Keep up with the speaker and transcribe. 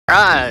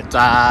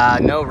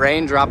Alright, no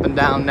rain dropping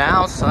down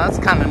now, so that's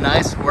kind of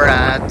nice. We're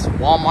at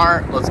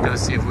Walmart. Let's go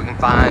see if we can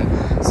find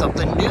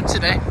something new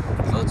today.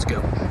 So let's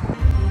go.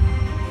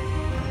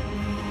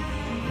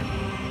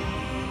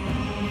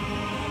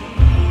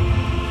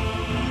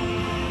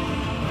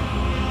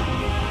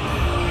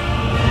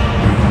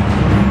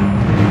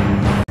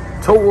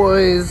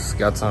 Toys,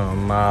 got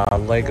some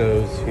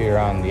Legos here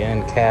on the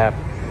end cap.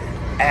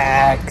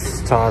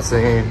 Axe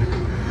tossing.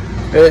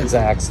 It's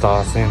axe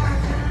tossing.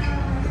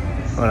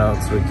 What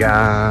else we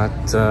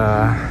got?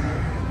 A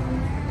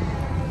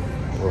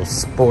little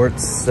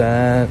sports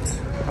set.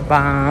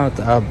 About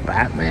a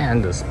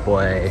Batman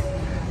display.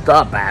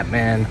 The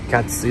Batman.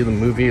 Got to see the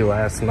movie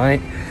last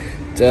night.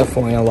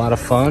 Definitely a lot of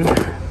fun.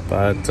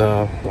 But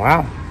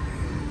wow.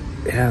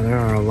 Yeah, there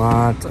are a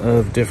lot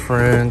of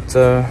different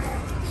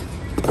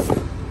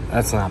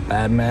that's not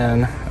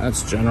Batman,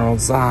 that's General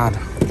Zod.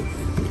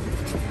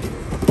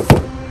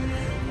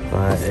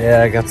 But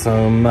yeah, I got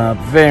some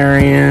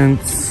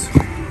variants.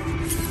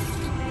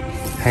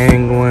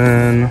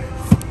 Penguin.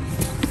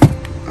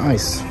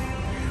 Nice.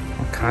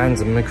 All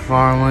kinds of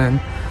McFarlane.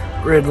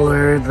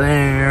 Riddler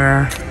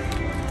there.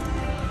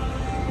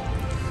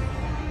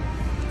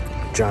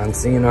 John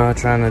Cena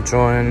trying to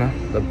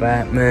join the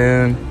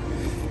Batman.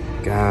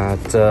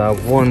 Got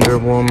Wonder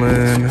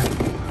Woman.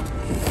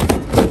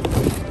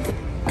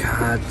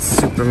 Got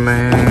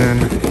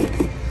Superman.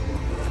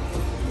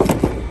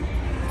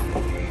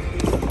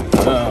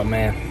 Oh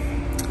man.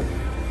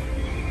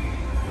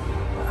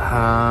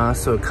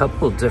 So a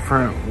couple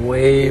different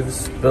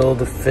waves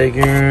build a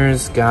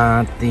figures.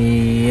 Got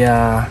the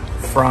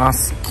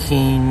Frost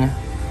King.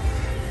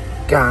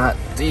 Got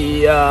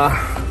the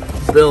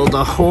build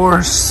a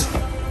horse.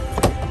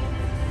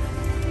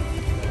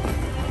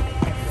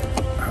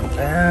 Not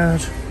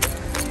bad.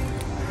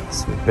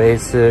 Some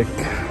basic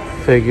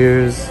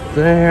figures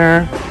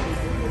there.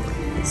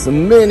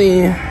 Some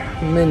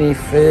mini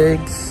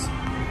figs.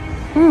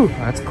 Whew,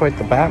 that's quite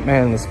the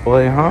Batman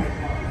display, huh?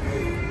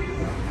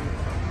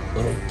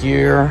 Little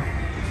gear.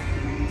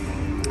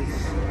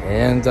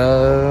 And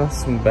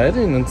some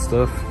bedding and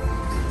stuff.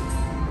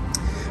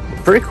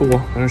 Pretty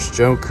cool. There's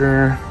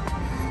Joker.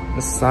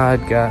 This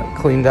side got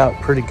cleaned out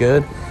pretty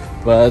good,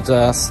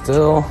 but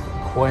still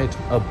quite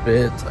a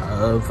bit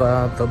of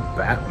the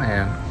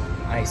Batman.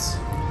 Nice.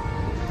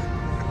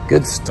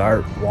 Good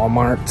start,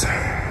 Walmart.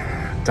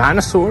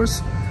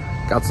 Dinosaurs.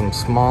 Got some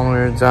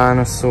smaller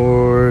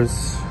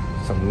dinosaurs.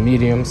 Some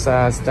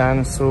medium-sized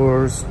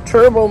dinosaurs.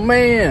 Turbo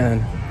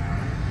Man.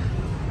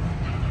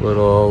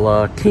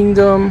 Little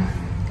Kingdom.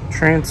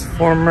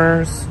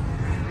 Transformers.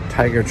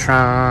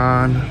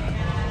 Tigertron.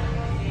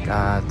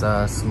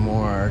 Got some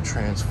more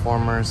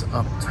Transformers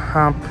up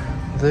top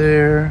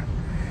there.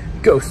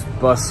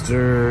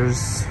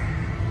 Ghostbusters.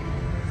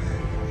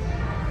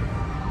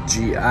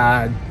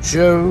 G.I.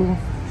 Joe.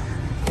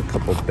 A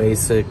couple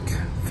basic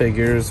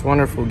figures.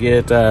 Wonder if we'll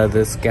get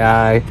this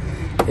guy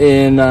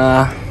in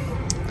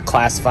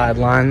classified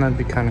line. That'd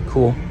be kind of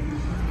cool.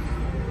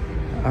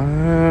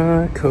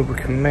 Cobra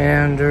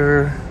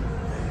Commander.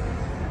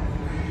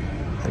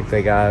 I think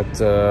they got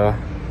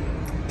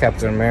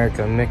Captain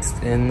America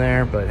mixed in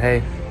there, but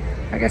hey,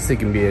 I guess he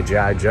can be a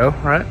G.I. Joe,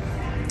 right?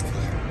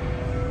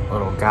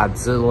 Little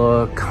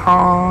Godzilla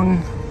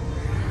Kong.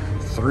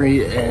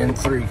 3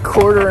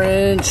 3/4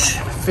 inch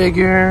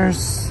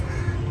figures.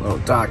 Little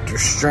Doctor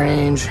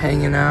Strange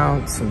hanging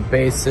out. Some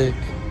basic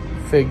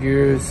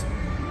figures.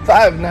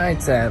 Five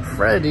Nights at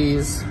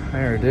Freddy's.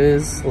 There it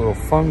is. Little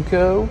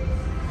Funko.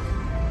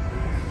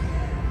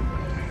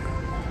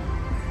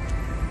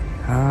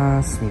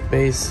 Some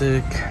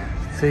basic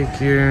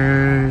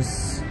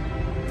figures.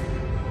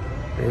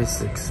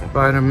 Basic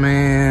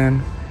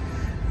Spider-Man.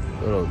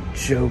 Little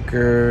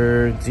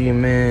Joker,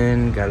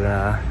 Demon. Got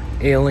a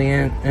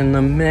alien in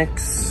the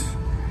mix.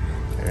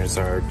 There's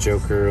our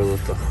Joker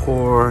with the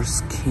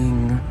horse,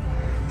 King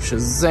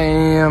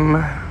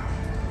Shazam.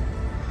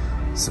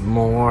 Some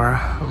more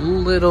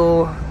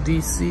little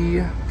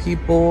DC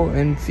people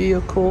and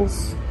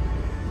vehicles.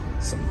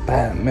 Some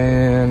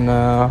Batman,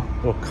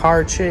 little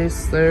car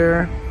chase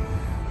there.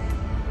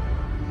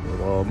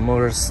 Little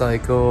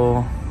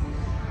motorcycle.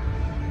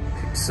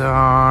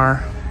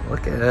 Pixar.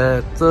 Look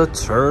at the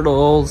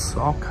turtles.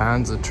 All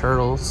kinds of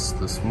turtles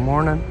this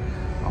morning.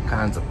 All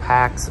kinds of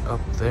packs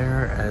up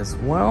there as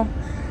well.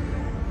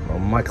 Little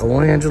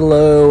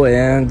Michelangelo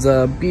and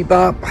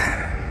Bebop.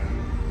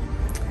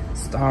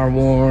 Star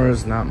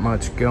Wars, not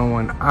much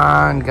going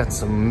on. Got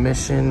some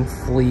mission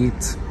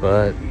fleet,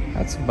 but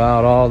that's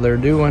about all they're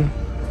doing.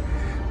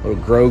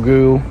 Little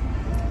Grogu.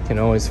 Can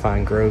always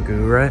find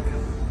Grogu, right?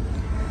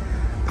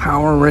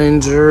 Power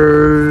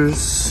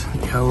Rangers.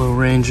 Yellow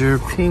Ranger,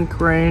 Pink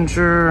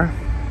Ranger.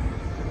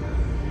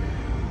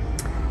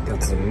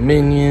 Got some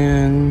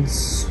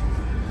Minions.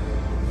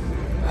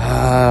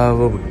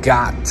 What we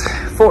got?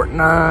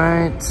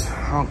 Fortnite.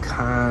 All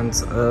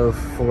kinds of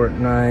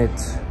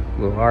Fortnite.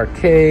 Little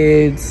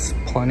arcades.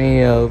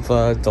 Plenty of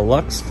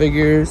deluxe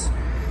figures.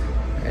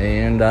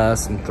 And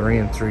some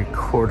 3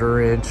 3/4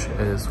 inch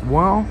as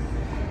well.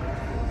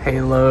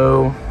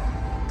 Halo.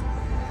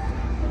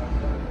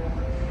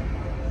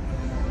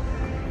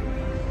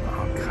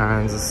 All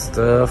kinds of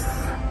stuff.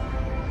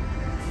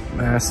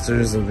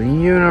 Masters of the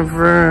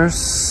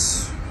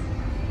Universe.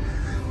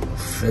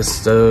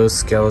 Fisto,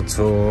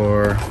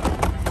 Skeletor.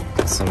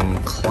 Some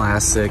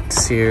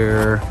classics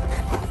here.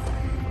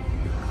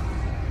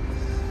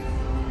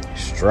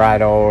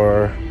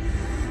 Stridor.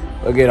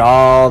 Look at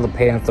all the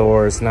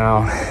Panthers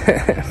now.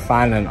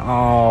 Finding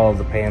all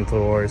the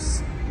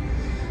Panthers.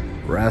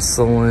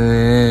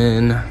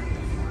 Wrestling.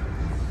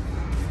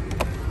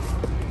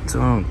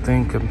 Don't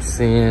think I'm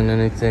seeing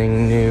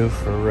anything new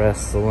for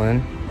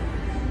wrestling.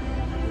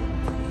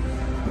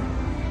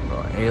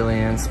 Little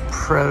aliens,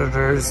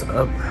 predators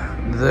up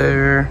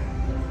there.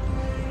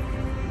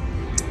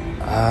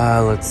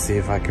 Let's see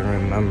if I can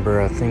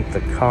remember. I think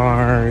the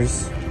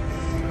cars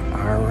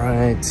are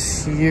right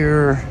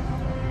here.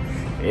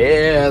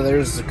 Yeah,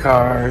 there's the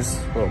cars.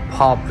 Little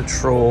Paw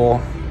Patrol.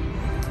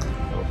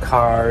 Little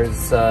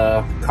cars,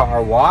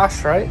 car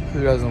wash, right?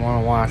 Who doesn't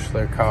want to wash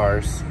their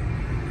cars?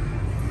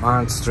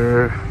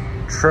 Monster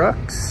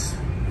trucks.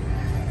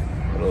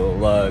 Little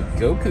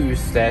Goku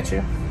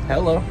statue.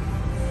 Hello.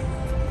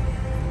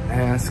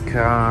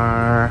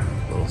 NASCAR.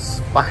 Little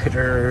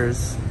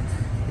spiders.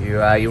 You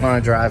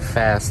want to drive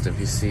fast if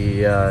you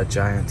see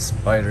giant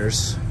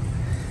spiders.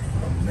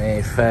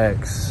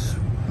 Mayfex.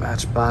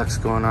 Matchbox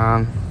going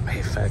on.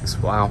 Mayfex,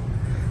 wow.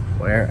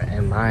 Where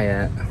am I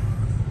at?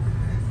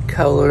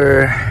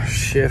 Color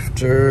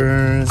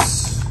shifters.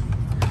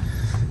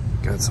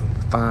 Got some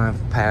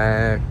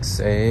 5-packs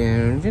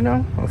and, you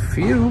know, a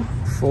few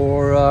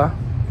for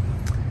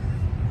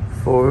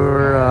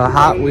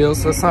Hot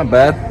Wheels. That's not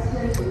bad.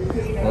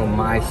 Little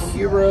My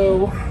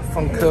Hero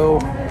Funko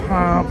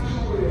Pop.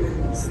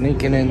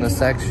 Sneaking in the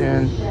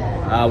section.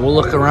 We'll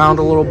look around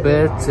a little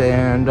bit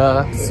and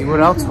see what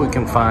else we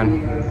can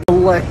find.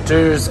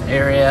 Collectors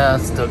area.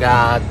 Still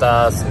got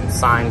some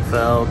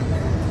Seinfeld.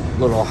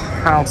 Little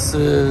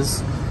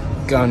houses.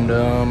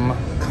 Gundam.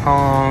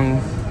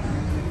 Kong.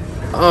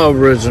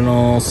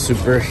 Original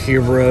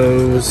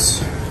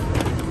superheroes.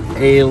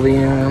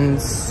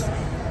 Aliens.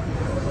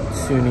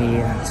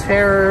 Toonie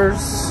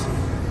Terrors.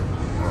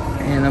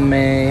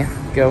 Anime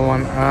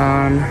going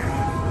on.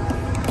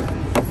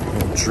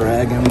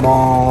 Dragon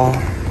Ball.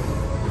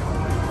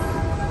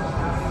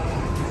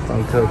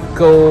 Funko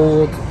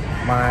Gold.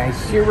 My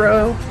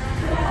Hero.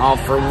 All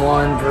for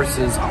One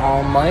versus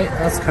All Might.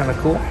 That's kind of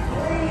cool.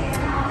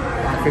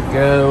 I could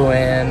go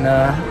and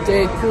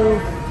Deku.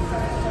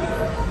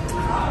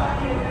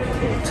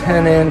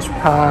 10-inch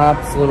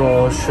pops.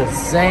 Little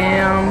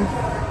Shazam.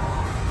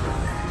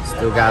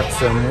 Still got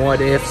some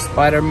What If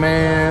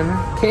Spider-Man.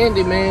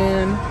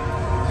 Candyman.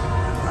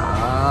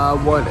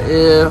 What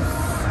If.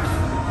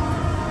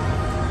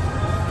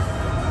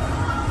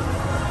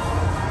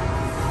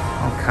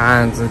 All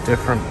kinds of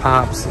different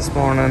pops this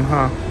morning,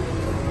 huh?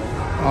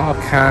 All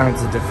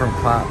kinds of different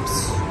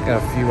pops.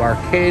 Got a few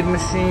arcade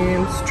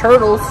machines.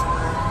 Turtles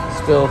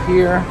still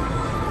here.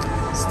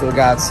 Still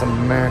got some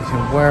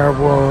American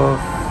Werewolf.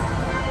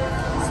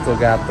 Still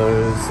got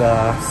those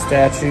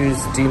statues.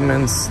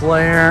 Demon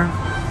Slayer.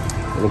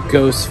 Little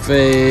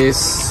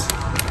Ghostface.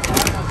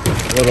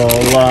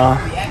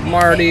 Little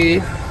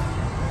Marty.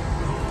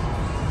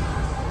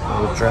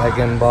 Little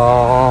Dragon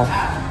Ball.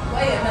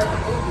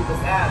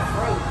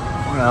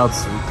 What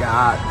else we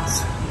got?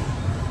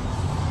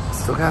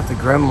 Still got the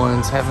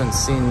Gremlins. Haven't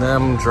seen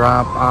them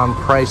drop on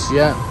price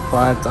yet,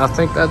 but I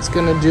think that's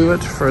gonna do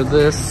it for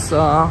this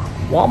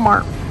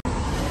Walmart.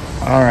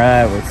 All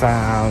right, we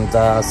found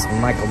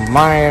some Michael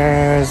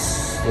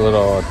Myers,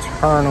 little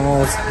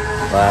Eternals,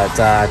 but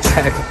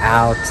check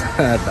out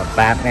the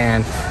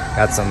Batman.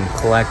 Got some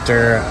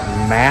collector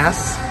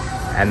masks,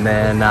 and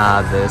then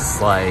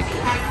this like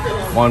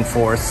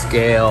 1/4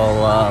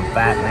 scale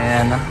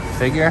Batman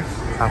figure.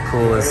 How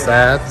cool is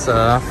that?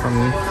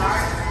 From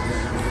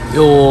the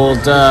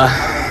old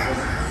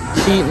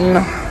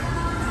Keaton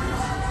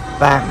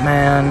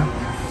Batman.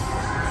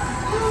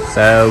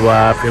 So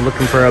if you're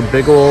looking for a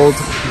big old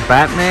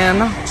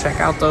Batman, check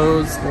out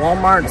those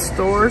Walmart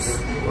stores.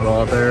 A little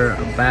other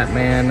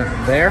Batman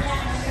there.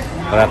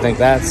 But I think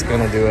that's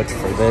gonna do it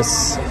for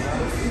this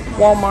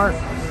Walmart.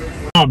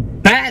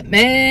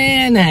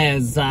 Batman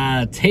has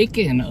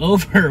taken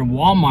over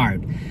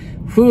Walmart.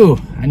 Whew,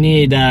 I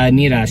need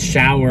a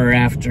shower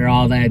after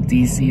all that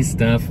DC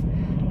stuff.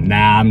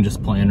 Nah, I'm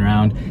just playing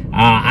around.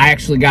 I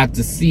actually got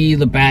to see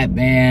the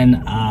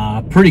Batman.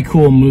 Pretty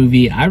cool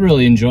movie. I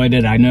really enjoyed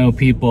it. I know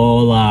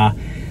people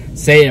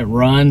say it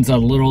runs a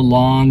little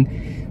long.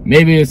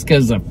 Maybe it's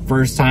because the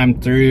first time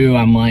through,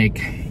 I'm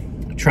like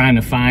trying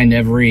to find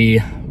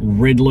every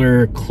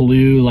Riddler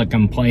clue like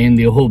I'm playing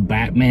the old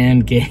Batman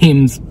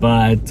games.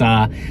 But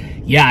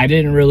yeah, I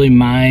didn't really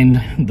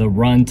mind the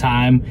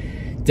runtime.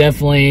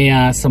 Definitely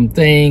some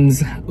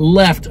things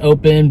left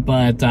open,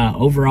 but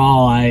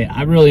overall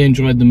I really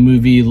enjoyed the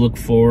movie. Look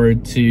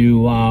forward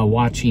to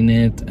watching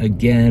it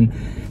again.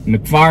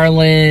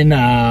 McFarlane,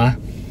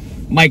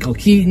 Michael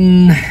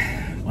Keaton,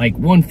 like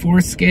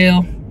 1/4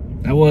 scale.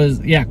 that was,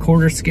 yeah,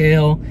 quarter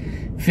scale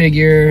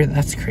figure.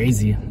 That's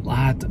crazy. A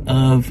lot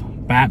of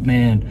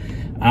Batman.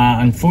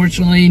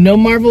 Unfortunately, no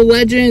Marvel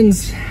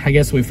Legends. I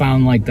guess we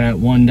found like that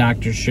one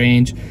Doctor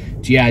Strange.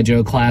 G.I.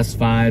 Joe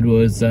Classified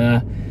was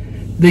the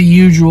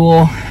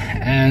usual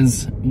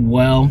as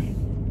well.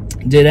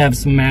 Did have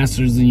some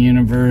Masters of the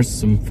Universe,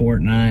 some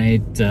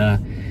Fortnite.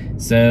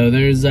 So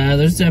there's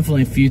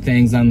definitely a few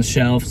things on the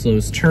shelf. So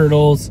those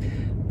Turtles.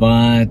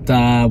 But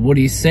what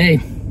do you say?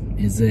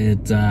 Is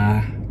it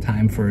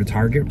time for a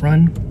Target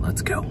run?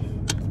 Let's go.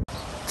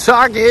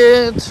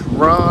 Target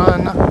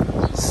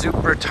run.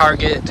 Super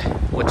Target.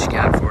 What you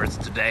got for us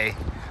today?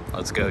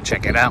 Let's go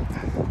check it out.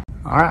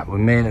 All right, we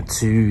made it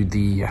to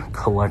the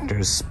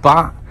collector's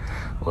spot.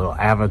 A little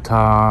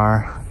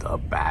Avatar, the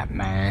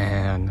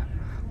Batman,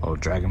 little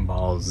Dragon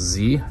Ball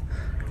Z.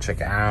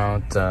 Check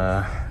out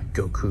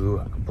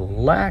Goku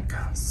Black,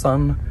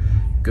 Son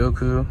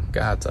Goku.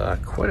 Got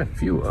quite a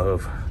few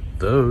of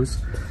those.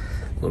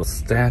 Little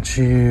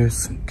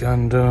statues,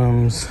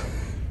 Gundams.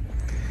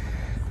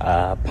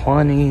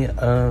 Plenty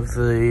of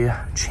the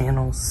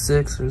Channel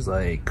 6. There's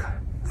like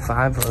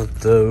 5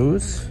 of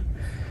those.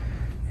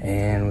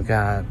 And we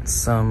got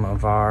some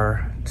of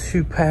our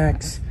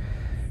 2-packs.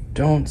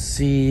 Don't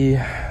see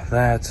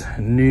that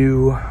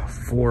new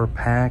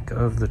 4-pack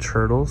of the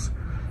Turtles,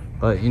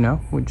 but you know,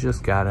 we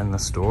just got in the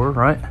store,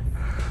 right?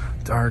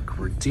 Dark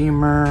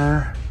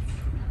Redeemer,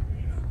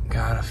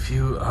 got a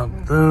few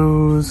of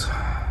those.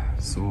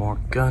 Some more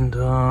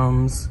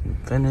Gundams,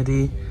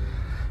 Infinity.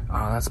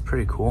 Oh, that's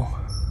pretty cool.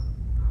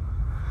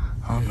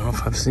 I don't know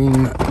if I've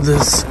seen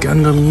this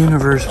Gundam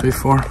universe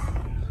before.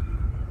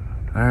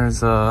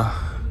 There's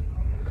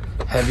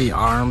Heavy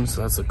Arms,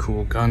 that's a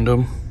cool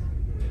Gundam.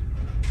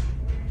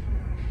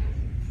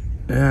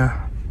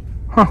 Yeah,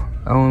 huh,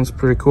 that one's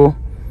pretty cool.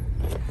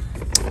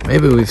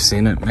 Maybe we've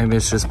seen it, maybe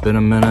it's just been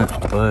a minute,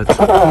 but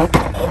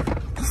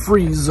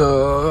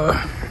Frieza.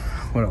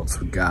 What else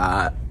we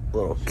got?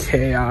 Little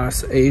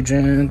Chaos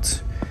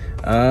Agent.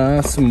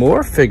 Some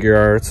more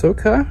Figuarts,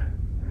 okay.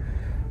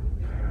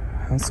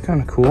 That's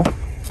kind of cool.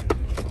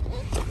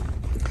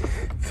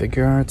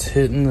 Figuarts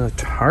hitting the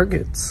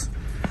targets.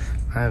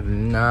 I have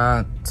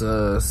not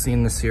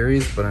seen the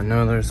series, but I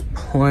know there's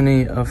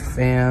plenty of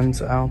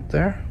fans out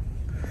there.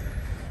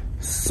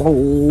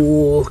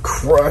 Soul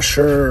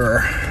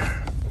Crusher.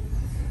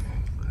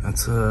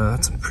 That's a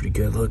pretty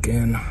good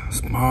looking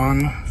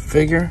Spawn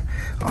figure.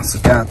 Also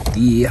got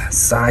the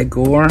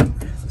Cygor.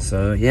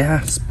 So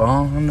yeah,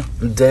 Spawn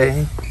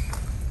Day.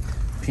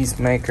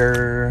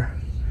 Peacemaker.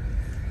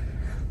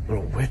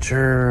 Little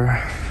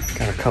Witcher.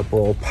 Got a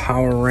couple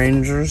Power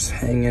Rangers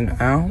hanging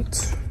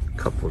out. A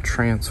couple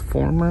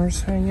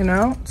Transformers hanging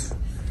out.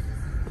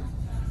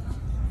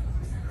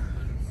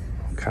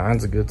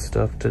 Kinds of good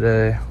stuff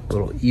today.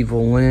 Little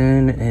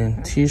Evelyn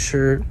and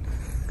t-shirt.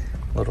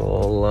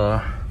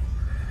 Little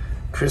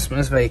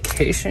Christmas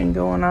Vacation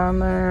going on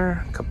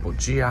there. A couple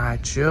G.I.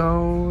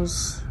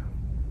 Joes.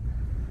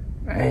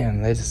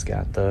 Man, they just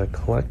got the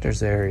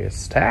collector's area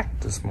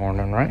stacked this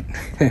morning, right?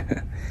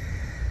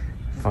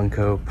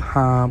 Funko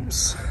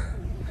Pops.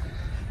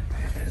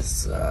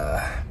 There's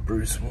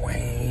Bruce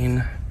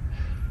Wayne.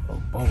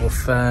 Little Boba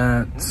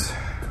Fett.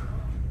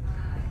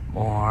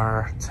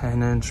 More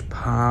 10-inch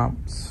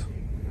Pops.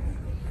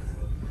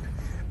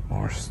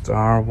 More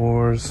Star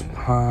Wars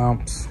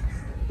Pops.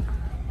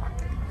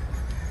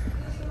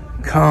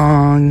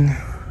 Kong.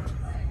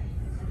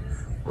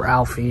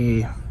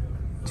 Ralphie.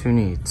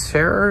 Toonie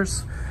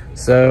Terrors.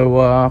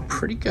 So,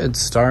 pretty good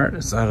start.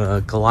 Is that a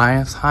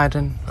Goliath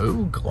hiding?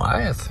 Oh,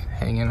 Goliath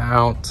hanging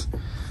out.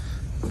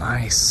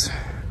 Nice.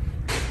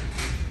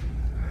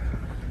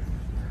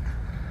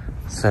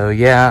 So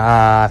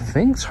yeah, I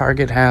think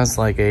Target has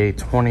like a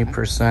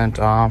 20%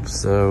 off,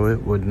 so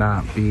it would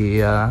not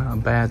be a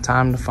bad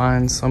time to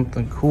find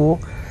something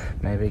cool.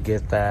 Maybe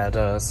get that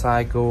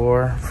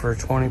Cygor for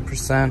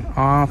 20%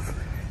 off.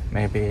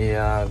 Maybe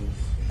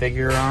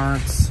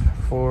Figuarts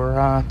for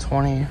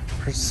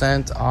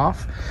 20%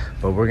 off.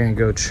 But we're gonna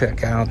go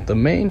check out the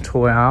main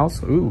toy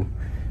aisles. Ooh,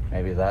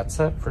 maybe that's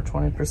it for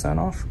 20%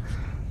 off.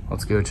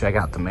 Let's go check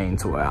out the main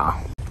toy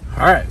aisle.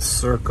 All right,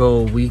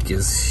 Circle Week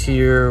is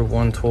here.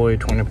 One toy,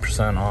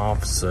 20%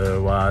 off.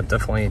 So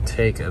definitely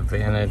take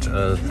advantage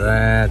of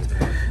that.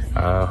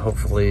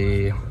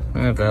 Hopefully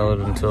valid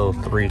until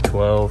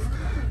 3/12.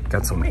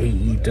 Got some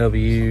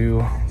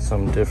AEW,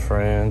 some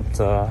different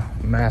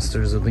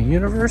Masters of the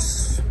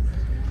Universe.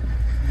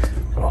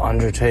 Little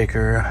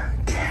Undertaker,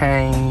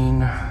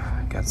 Kane.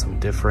 Got some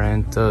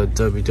different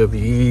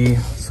WWE.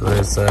 So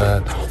there's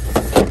that.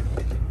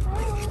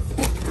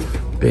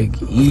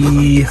 Big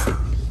E.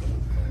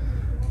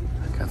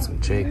 Got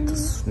some Jake the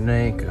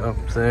Snake up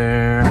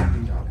there.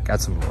 Got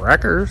some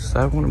Wreckers.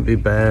 That wouldn't be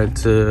bad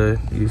to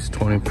use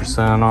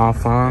 20%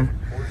 off on.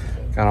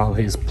 Got all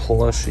these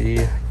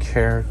plushy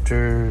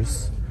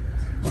characters.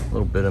 A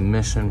little bit of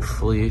Mission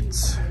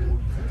Fleets.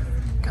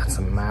 Got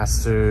some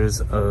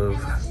Masters of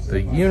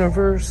the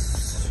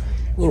Universe.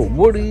 Little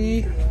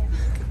Woody.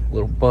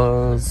 Little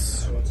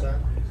Buzz.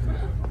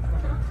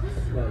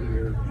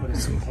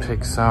 Some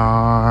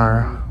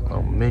Pixar,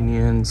 little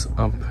Minions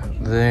up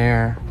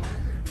there.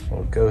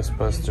 Little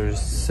Ghostbusters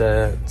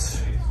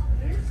set.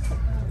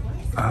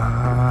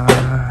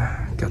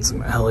 Got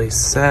some Ellie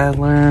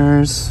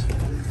Sadlers.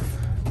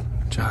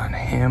 John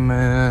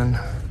Hammond.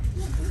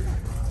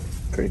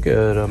 Pretty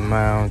good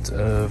amount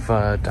of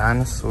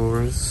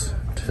dinosaurs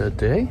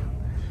today.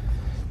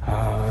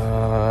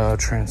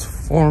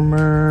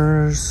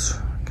 Transformers.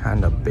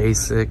 Kind of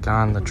basic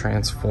on the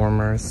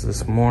Transformers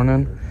this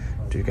morning.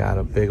 Do got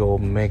a big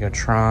old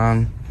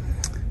Megatron.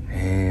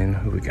 And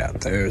who we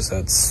got there? Is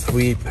that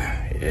Sweep?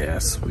 Yeah,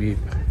 Sweep.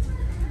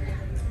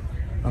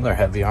 Another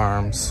Heavy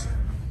Arms.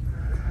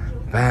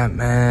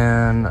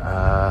 Batman.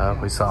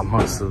 We saw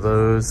most of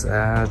those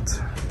at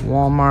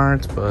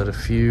Walmart, but a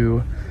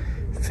few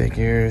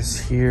figures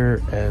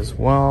here as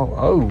well.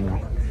 Oh,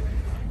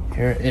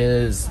 here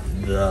is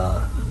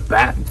the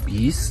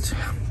Batmobeast.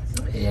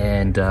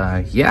 And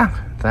yeah,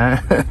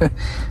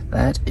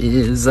 that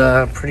is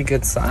a pretty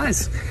good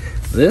size.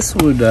 This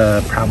would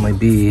probably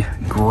be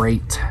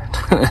great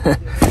to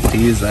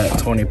use that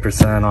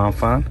 20%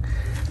 off on.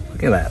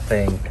 Look at that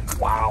thing.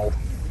 Wow.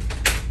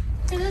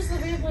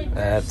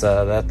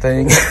 That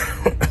thing.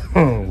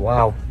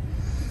 Wow.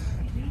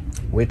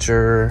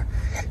 Witcher.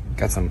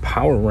 Got some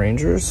Power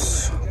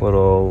Rangers.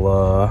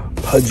 Little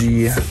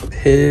pudgy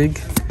pig.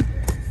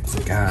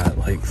 Got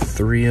like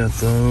 3 of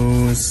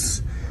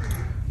those.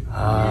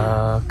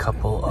 A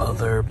couple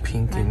other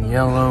pink and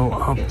yellow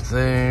up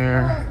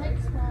there.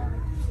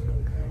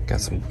 Got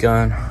some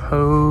gun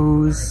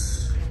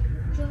hose.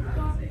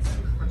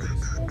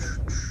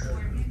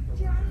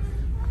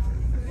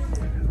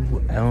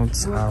 Who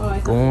else are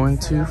we going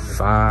to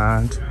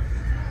find?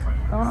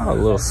 Oh, a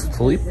little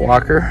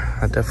Sleepwalker.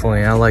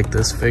 I like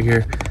this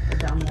figure.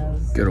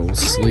 Good old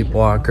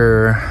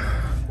Sleepwalker.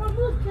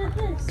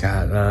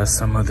 Got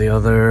some of the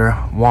other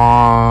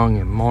Wong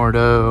and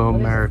Mordo,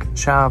 American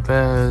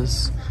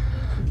Chavez.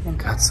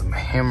 Got some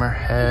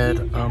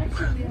Hammerhead up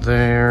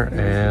there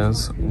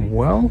as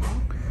well.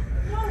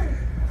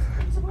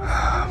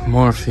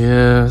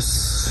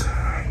 Morpheus.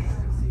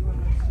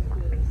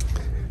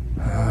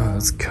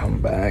 Let's come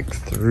back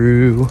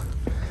through.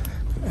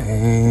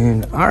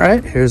 And all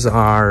right, here's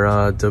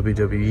our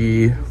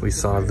WWE. We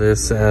saw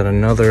this at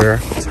another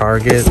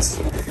Target.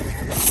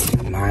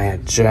 Nia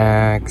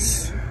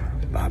Jax,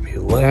 Bobby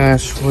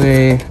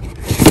Lashley,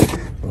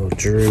 little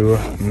Drew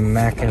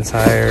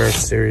McIntyre,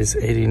 Series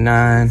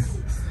 89,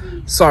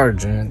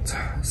 Sergeant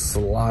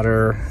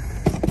Slaughter,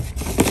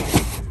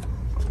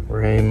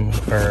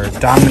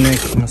 Dominic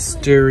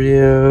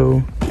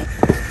Mysterio.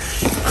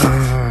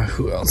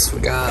 Who else we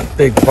got?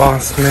 Big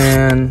Boss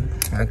Man.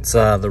 That's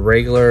the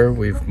regular.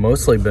 We've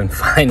mostly been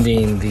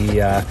finding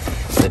the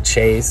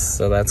Chase,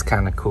 so that's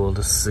kind of cool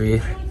to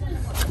see.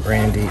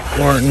 Randy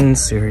Orton,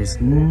 Series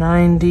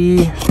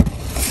 90.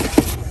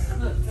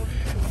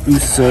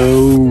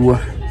 Uso,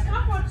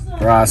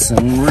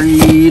 Bronson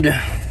Reed.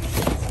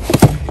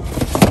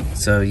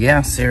 So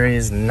yeah,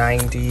 Series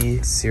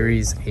 90,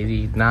 Series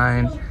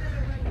 89.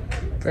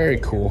 Very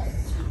cool.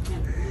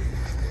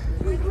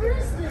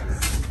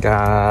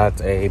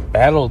 Got a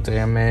battle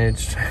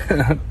damaged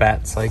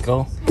Bat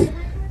Cycle.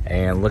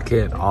 And look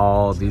at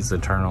all these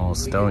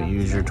Eternals. Don't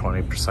use your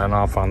 20%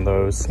 off on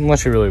those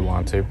unless you really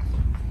want to.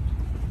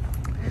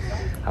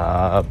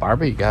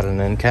 Barbie got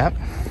an end cap.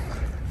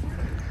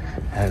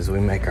 As we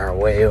make our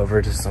way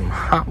over to some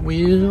Hot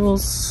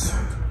Wheels.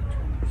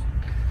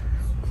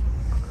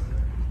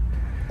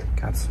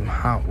 Got some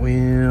Hot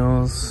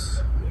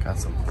Wheels. Got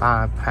some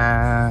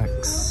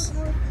 5-packs.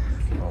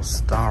 Little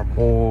Star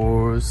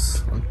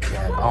Wars. Look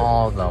at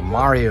all the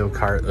Mario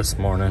Kart this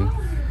morning.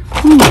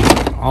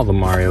 All the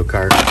Mario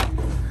Kart.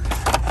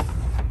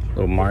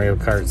 Little Mario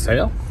Kart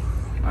sale.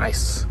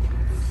 Nice.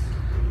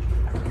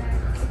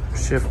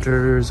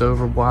 Shifters,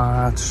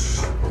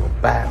 Overwatch. Little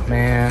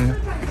Batman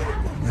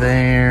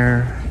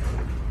there.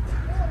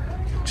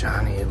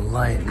 Johnny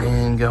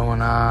Lightning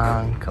going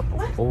on. Couple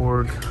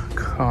Ford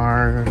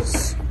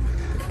cars.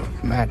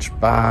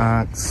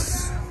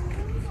 Matchbox.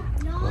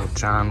 Little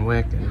John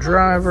Wick and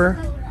Driver.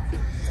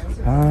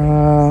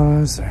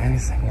 Is there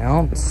anything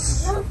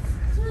else?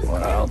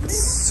 What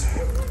else?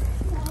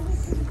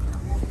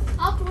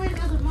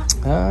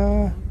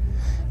 I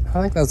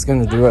think that's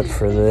gonna do it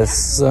for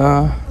this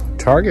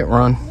Target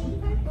run.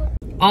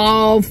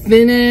 All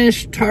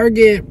finished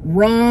Target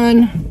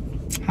run.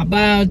 How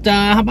about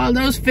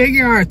those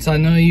Figuarts? I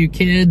know you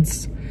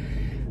kids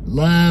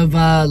love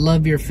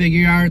your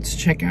Figuarts.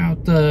 Check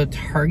out the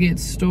Target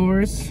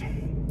stores.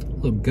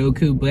 Little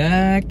Goku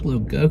back,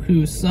 little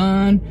Goku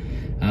son.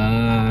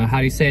 How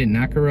do you say it?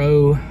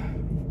 Nakaro.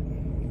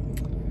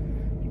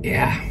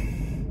 Yeah,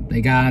 they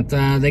got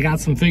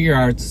some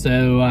Figuarts.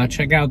 So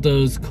check out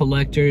those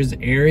collectors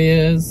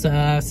areas.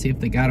 See if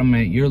they got them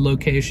at your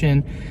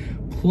location.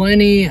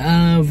 Plenty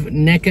of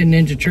NECA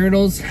Ninja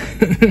Turtles.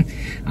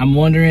 I'm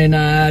wondering,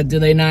 do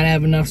they not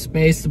have enough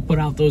space to put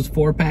out those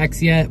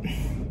 4-packs yet?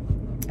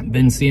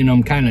 Been seeing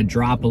them kind of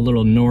drop a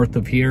little north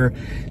of here,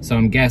 so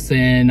I'm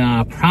guessing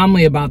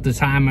probably about the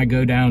time I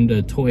go down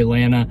to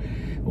Toylanta,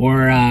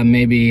 or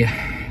maybe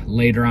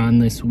later on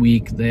this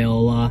week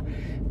they'll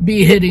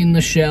be hitting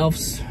the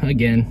shelves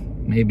again.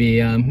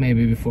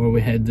 Maybe before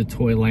we head to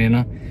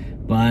Toylanta.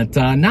 But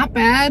not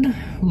bad.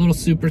 A little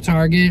Super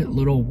Target, a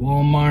little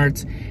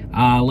Walmart.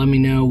 Let me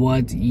know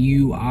what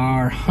you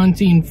are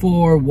hunting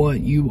for,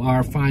 what you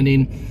are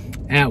finding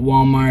at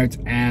Walmart,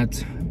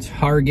 at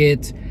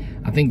Target.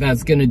 I think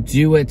that's gonna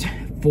do it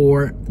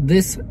for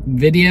this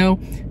video.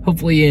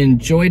 Hopefully you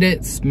enjoyed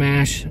it.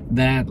 Smash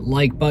that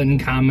like button,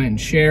 comment,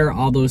 and share.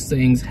 All those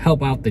things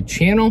help out the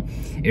channel.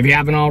 If you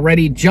haven't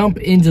already, jump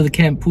into the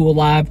Kent Pool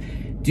Live.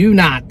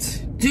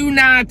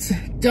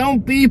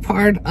 Don't be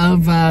part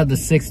of the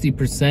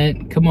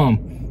 60%. Come on,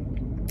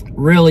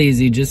 real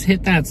easy. Just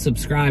hit that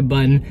subscribe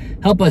button.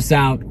 Help us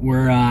out.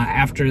 We're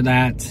after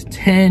that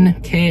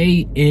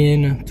 10K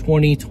in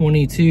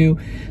 2022.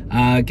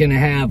 Gonna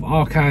have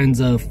all kinds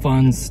of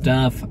fun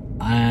stuff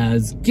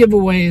as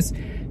giveaways.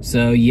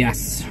 So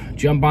yes,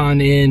 jump on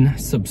in,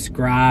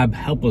 subscribe,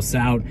 help us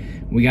out.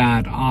 We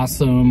got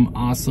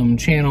awesome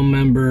channel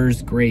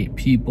members, great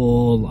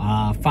people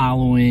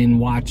following,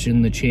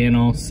 watching the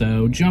channel.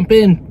 So jump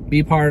in,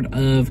 be part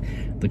of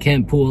the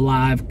Kent Pool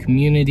Live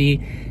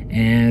community,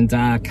 and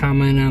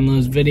comment on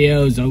those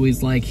videos.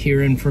 Always like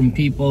hearing from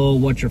people,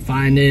 what you're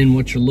finding,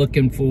 what you're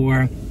looking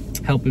for,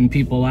 helping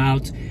people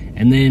out.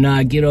 And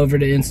then get over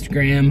to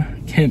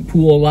Instagram, Kent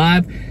Pool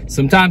Live.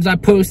 Sometimes I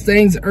post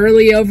things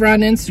early over on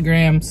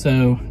Instagram,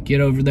 so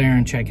get over there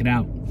and check it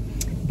out.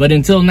 But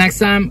until next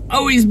time,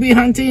 always be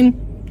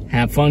hunting,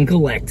 have fun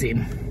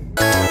collecting.